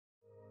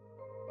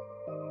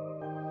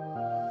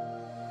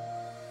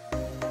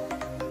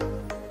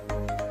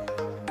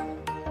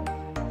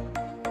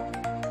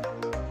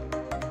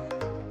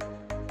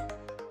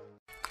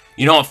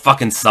You know what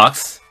fucking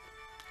sucks?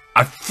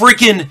 I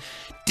freaking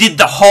did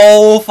the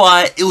whole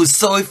fight. It was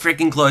so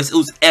freaking close. It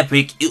was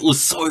epic. It was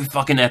so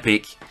fucking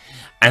epic.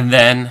 And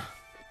then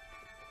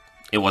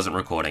it wasn't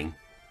recording.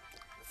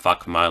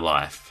 Fuck my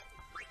life.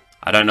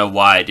 I don't know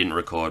why it didn't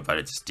record, but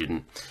it just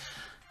didn't.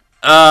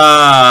 So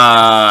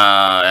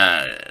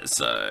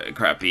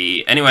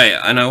crappy. Anyway,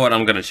 I know what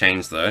I'm gonna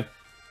change though.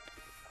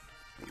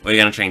 We're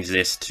gonna change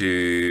this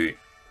to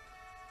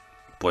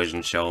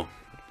Poison Shell.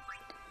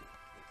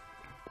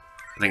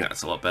 I think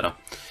that's a lot better.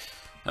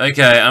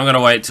 Okay, I'm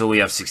gonna wait till we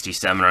have 60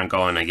 stamina and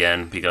go on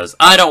again, because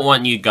I don't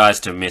want you guys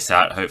to miss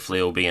out. Hopefully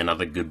it'll be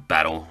another good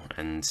battle.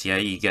 And yeah,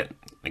 you get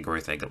a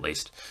growth egg at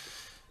least.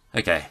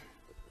 Okay.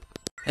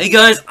 Hey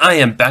guys, I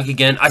am back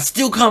again. I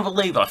still can't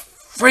believe I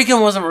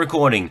freaking wasn't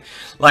recording.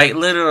 Like,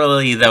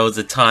 literally, there was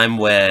a time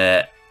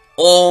where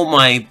all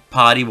my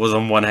party was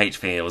on 1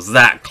 HP. It was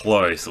that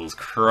close. It was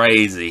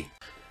crazy.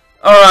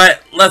 Alright,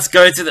 let's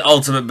go to the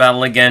ultimate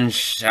battle again,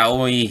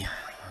 shall we?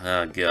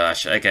 Oh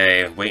gosh,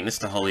 okay, weakness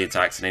to holy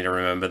attacks, I need to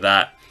remember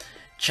that.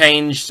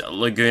 Changed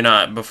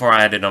Laguna, before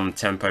I had it on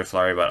Tempo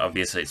Flurry, but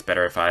obviously it's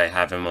better if I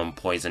have him on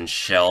Poison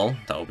Shell.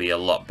 That will be a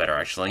lot better,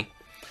 actually.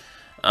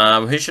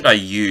 Who should I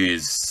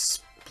use?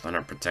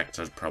 Planet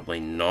Protector, probably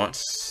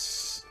not.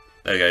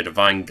 There we go,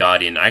 Divine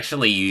Guardian. I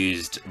actually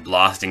used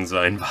Blasting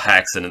Zone by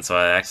accident, so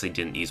I actually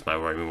didn't use my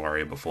Roaming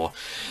Warrior before.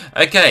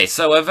 Okay,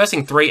 so we're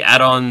versing 3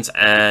 add-ons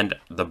and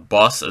the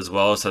boss as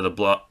well. So the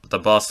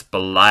boss,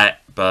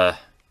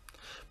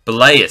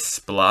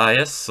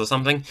 Belias or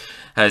something,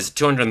 has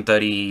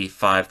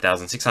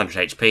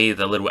 235,600 HP.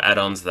 The little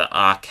add-ons, the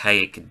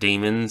Archaic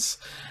Demons,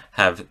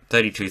 have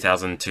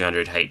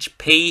 32,200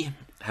 HP.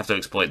 Have to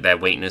exploit their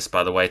weakness,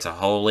 by the way, to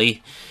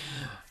Holy.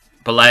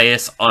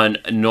 Belias on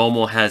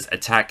normal has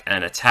attack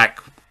and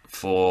attack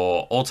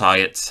for all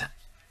targets.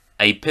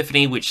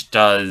 Epiphany, which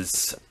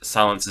does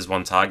silences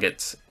 1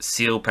 target.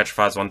 Seal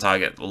petrifies 1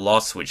 target.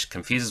 Loss, which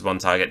confuses 1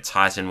 target.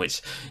 Titan,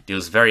 which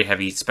deals very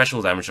heavy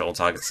special damage to all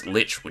targets.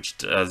 Lich, which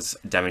does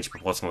damage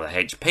proportional to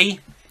HP.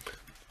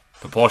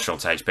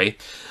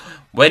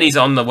 When he's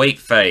on the weak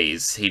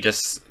phase, he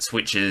just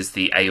switches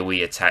the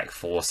AoE attack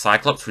for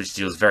Cyclops, which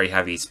deals very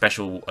heavy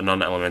special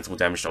non-elemental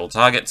damage to all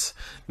targets.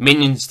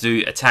 Minions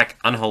do attack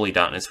Unholy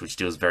Darkness, which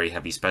deals very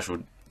heavy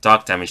special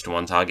dark damage to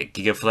 1 target.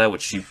 Giga Flare,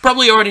 which you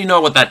probably already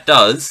know what that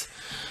does.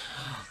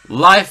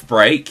 Life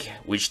Break,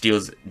 which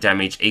deals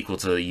damage equal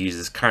to the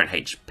user's current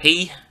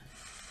HP.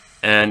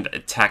 And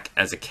attack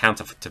as a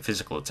counter to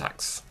physical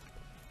attacks.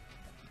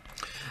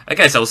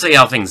 Okay, so we'll see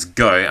how things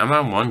go. Am I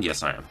on 1?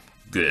 Yes, I am.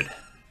 Good.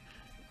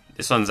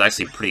 This one's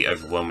actually pretty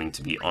overwhelming,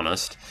 to be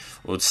honest.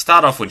 We'll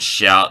start off with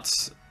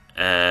Shouts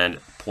and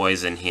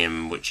poison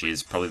him, which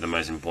is probably the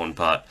most important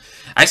part.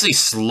 Actually,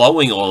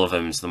 slowing all of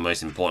them is the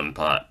most important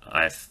part,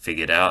 I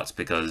figured out,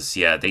 because,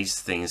 yeah, these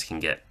things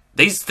can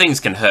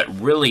hurt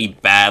really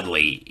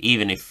badly,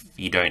 even if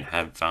you don't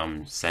have,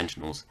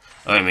 Sentinels.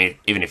 Oh, I mean,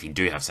 even if you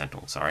do have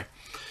Sentinels, sorry.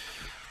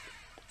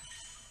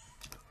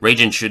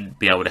 Regen should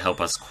be able to help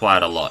us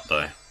quite a lot,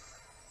 though.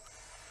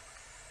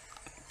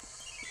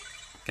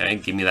 Okay,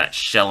 give me that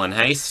Shell and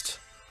Haste.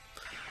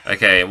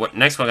 Okay, what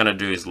next we're going to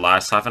do is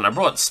Life Siphon. I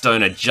brought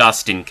Stoner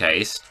just in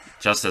case,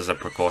 just as a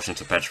precaution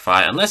to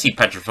Petrify, unless he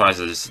petrifies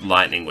his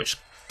lightning, which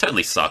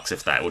totally sucks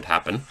if that would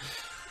happen.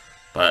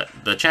 But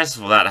the chances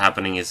for that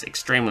happening is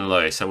extremely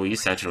low, so we'll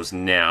use Sentinels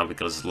now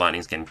because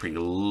lightning's getting pretty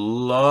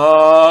low.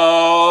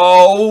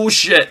 Oh,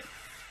 shit!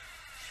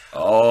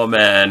 Oh,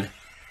 man.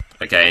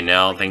 Okay,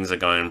 now things are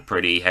going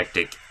pretty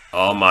hectic.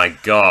 Oh my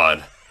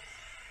god.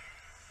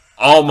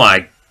 Oh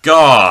my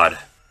god!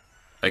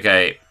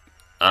 Okay,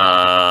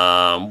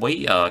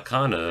 we are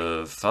kind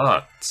of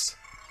fucked.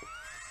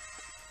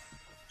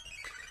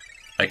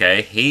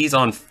 Okay, he's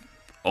on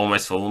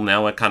almost full.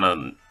 Now we kind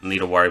of need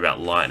to worry about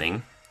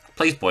lightning.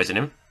 Please poison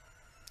him.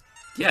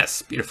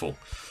 Yes, beautiful.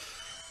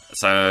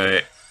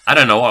 So, I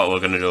don't know what we're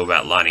going to do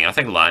about lightning. I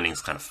think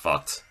lightning's kind of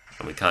fucked.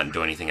 And we can't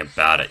do anything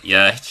about it.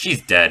 Yeah,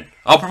 she's dead.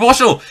 Oh,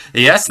 proportional!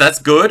 Yes, that's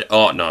good.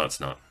 Oh, no,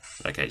 it's not.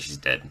 Okay, she's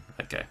dead.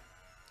 Okay.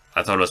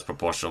 I thought it was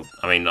proportional.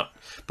 I mean, not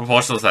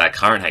proportional to that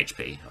current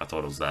HP. I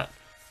thought it was that.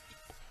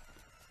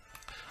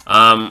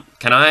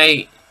 Can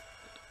I...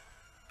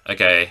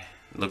 Okay,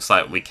 looks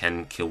like we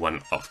can kill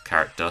one off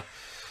character.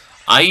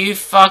 Are you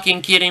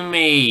fucking kidding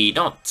me?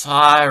 Not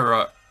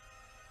Tyro.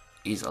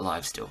 He's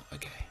alive still.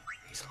 Okay,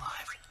 he's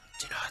alive.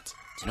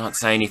 Do not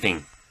say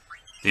anything.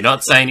 Do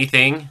not say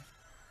anything.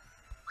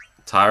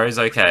 Tyro's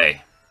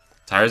okay.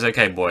 Tyro's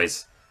okay,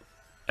 boys.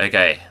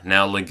 Okay,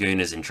 now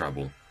Laguna's in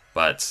trouble.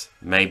 But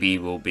maybe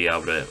we'll be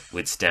able to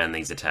withstand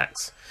these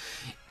attacks.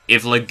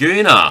 If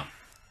Laguna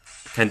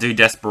can do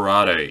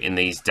Desperado in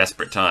these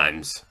desperate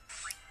times,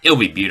 it'll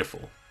be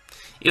beautiful.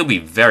 It'll be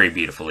very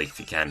beautiful if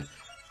he can.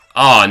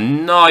 Oh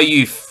no,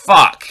 you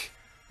fuck!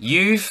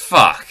 You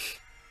fuck!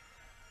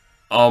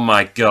 Oh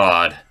my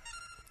god.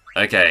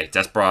 Okay,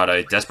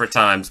 Desperado. Desperate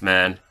times,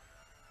 man.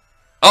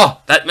 Oh,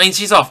 that means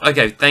she's off.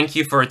 Okay, thank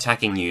you for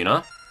attacking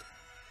Yuna.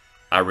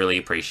 I really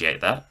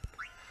appreciate that.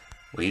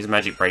 We'll use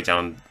Magic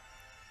Breakdown.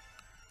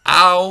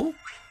 Ow!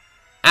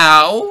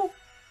 Ow!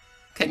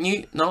 Can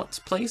you not,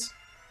 please?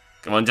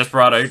 Come on,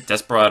 Desperado.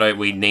 Desperado,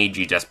 we need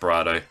you,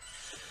 Desperado.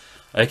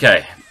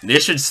 Okay,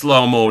 this should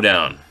slow them all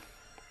down.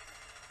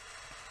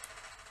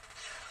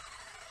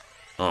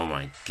 Oh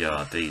my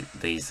god,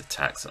 these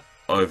attacks are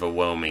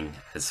overwhelming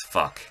as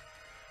fuck.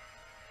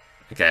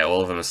 Okay,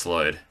 all of them are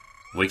slowed.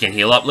 We can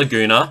heal up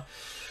Laguna.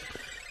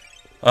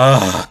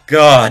 Oh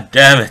god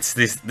damn it,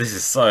 this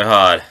is so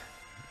hard.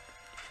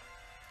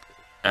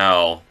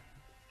 Ow.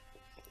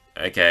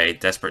 Okay,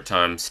 Desperate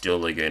Time, still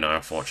Laguna,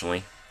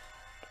 unfortunately.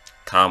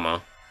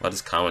 Karma. What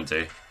does Karma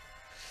do?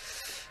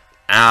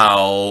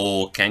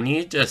 Ow! Can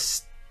you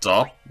just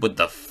stop with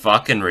the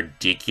fucking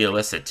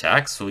ridiculous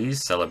attacks? We'll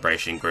use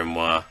Celebration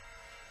Grimoire.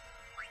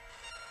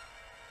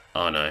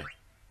 Oh no.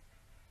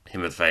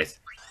 Hymn of Faith.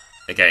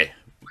 Okay,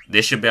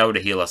 this should be able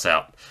to heal us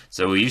out.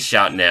 So we'll use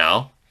Shout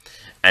now,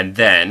 and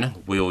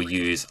then we'll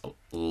use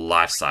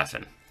Life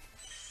Siphon.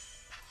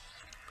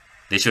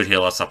 This should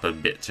heal us up a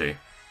bit too.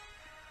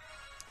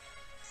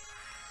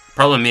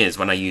 Problem is,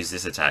 when I use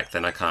this attack,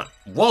 then I can't...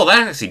 Whoa,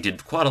 that actually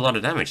did quite a lot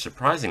of damage,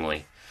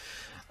 surprisingly.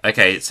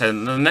 Okay, so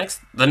the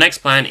next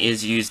plan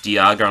is use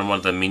Diaga on one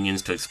of the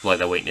minions to exploit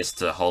their weakness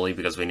to Holy,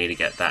 because we need to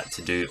get that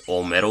to do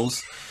all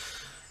metals.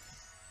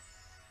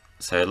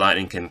 So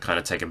Lightning can kind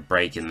of take a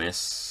break in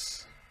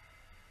this.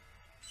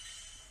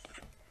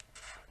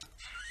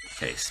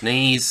 Okay,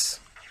 Sneeze.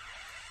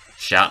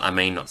 Shout, I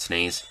mean, not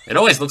Sneeze. It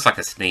always looks like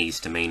a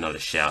sneeze to me, not a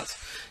shout.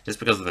 Just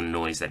because of the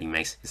noise that he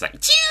makes. It's like,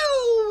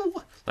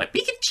 chew! Like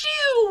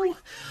Pikachu!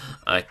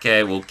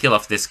 Okay, we'll kill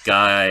off this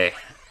guy.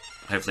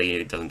 Hopefully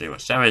it doesn't do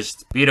much damage.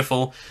 It's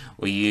beautiful.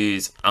 We'll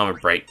use Armor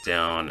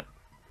Breakdown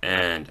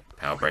and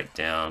Power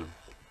Breakdown.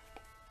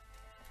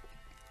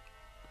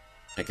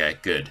 Okay,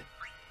 good.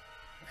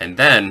 And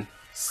then,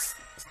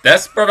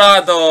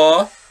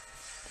 Desperado!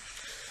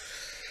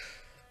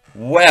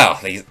 Wow,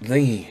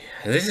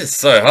 this is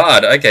so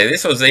hard. Okay,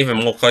 this was even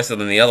more closer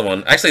than the other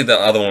one. Actually, the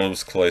other one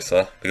was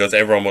closer, because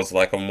everyone was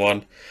like on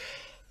one.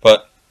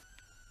 But,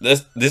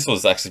 this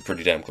was actually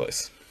pretty damn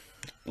close.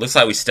 Looks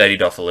like we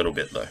steadied off a little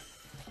bit, though.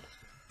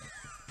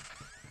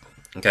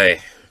 Okay,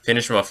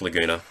 finish him off,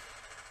 Laguna.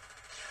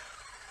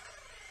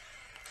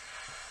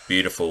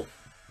 Beautiful.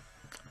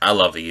 I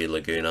love you,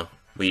 Laguna.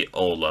 We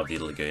all love you,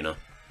 Laguna.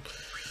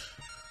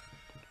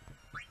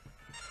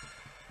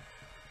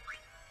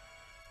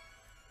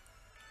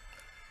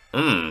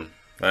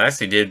 I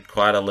actually did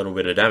quite a little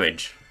bit of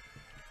damage.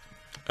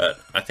 But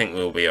I think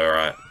we'll be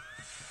alright.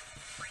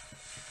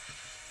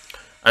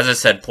 As I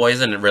said,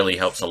 poison really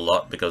helps a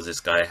lot because this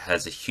guy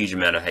has a huge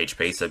amount of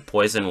HP. So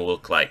poison will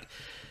look like...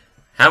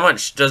 How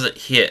much does it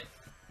hit?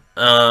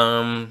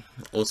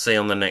 We'll see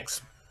on the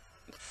next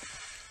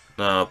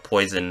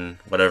poison,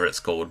 whatever it's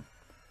called.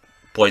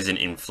 Poison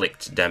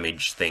inflict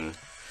damage thing.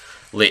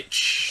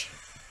 Lich.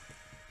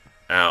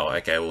 Ow,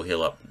 okay, we'll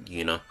heal up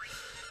Yuna.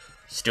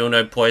 Still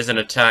no poison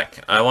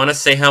attack. I want to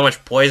see how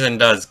much poison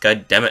does.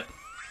 God damn it.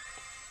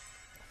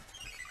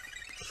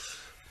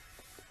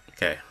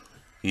 Okay.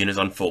 Yuna's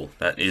on full.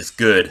 That is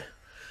good.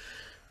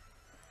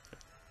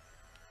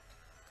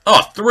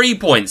 Oh,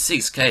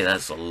 3.6k.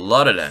 That's a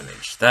lot of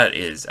damage. That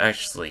is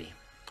actually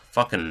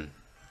fucking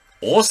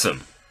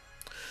awesome.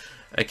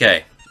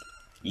 Okay.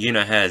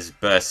 Yuna has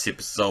Burst,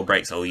 Super Soul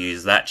Break, so we'll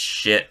use that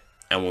shit.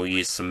 And we'll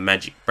use some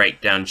Magic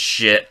Breakdown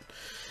shit.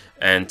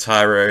 And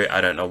Tyro, I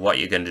don't know what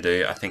you're going to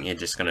do. I think you're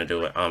just going to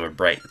do an Armor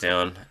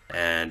Breakdown.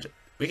 And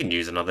we can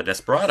use another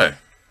Desperado.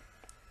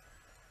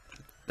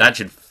 That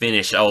should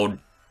finish old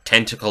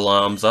Tentacle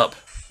Arms up.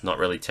 Not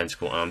really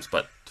Tentacle Arms,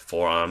 but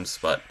Forearms,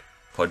 but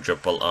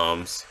Quadruple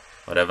Arms.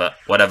 Whatever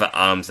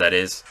arms that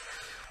is.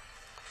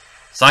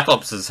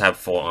 Cyclopses have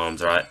 4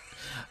 arms, right?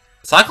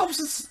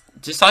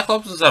 Do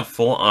Cyclopses have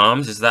 4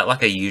 arms? Is that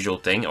like a usual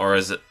thing? Or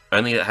is it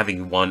only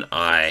having 1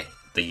 eye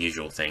the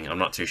usual thing? I'm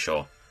not too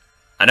sure.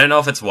 I don't know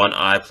if it's 1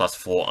 eye plus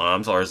 4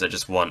 arms, or is it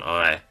just 1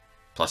 eye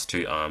plus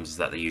 2 arms? Is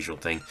that the usual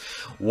thing?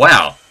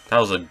 Wow! That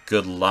was a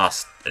good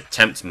last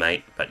attempt,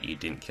 mate, but you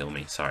didn't kill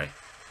me, sorry.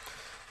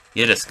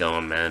 You're just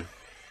going, man.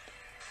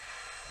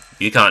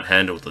 You can't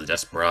handle the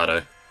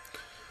Desperado.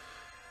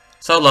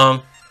 So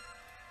long.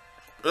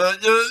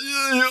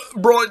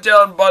 Brought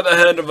down by the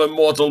hand of a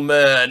mortal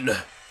man.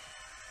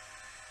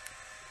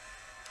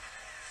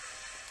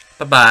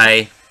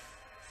 Bye-bye.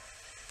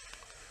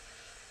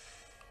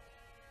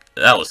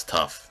 That was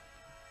tough.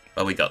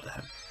 But we got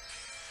that.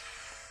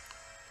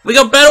 We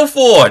got Battle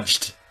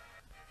Forged!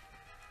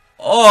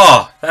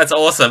 Oh, that's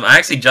awesome. I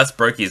actually just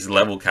broke his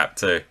level cap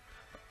too.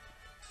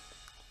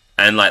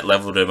 And like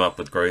leveled him up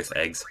with growth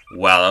eggs.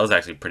 Wow, that was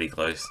actually pretty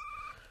close.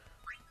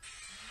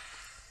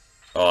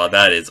 Oh,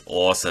 that is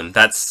awesome.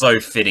 That's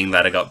so fitting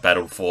that I got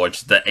Battle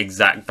Forged the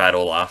exact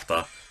battle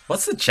after.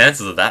 What's the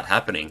chances of that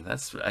happening?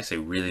 That's actually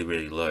really,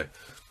 really low.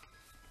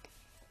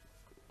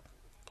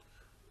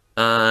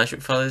 Should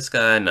we follow this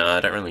guy? No,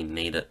 I don't really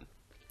need it.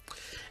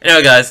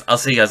 Anyway, guys, I'll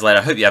see you guys later.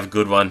 I hope you have a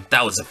good one.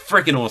 That was a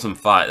freaking awesome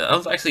fight. That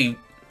was actually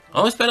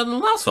almost better than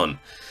the last one.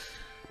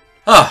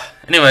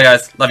 Anyway,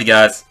 guys, love you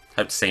guys.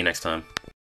 Hope to see you next time.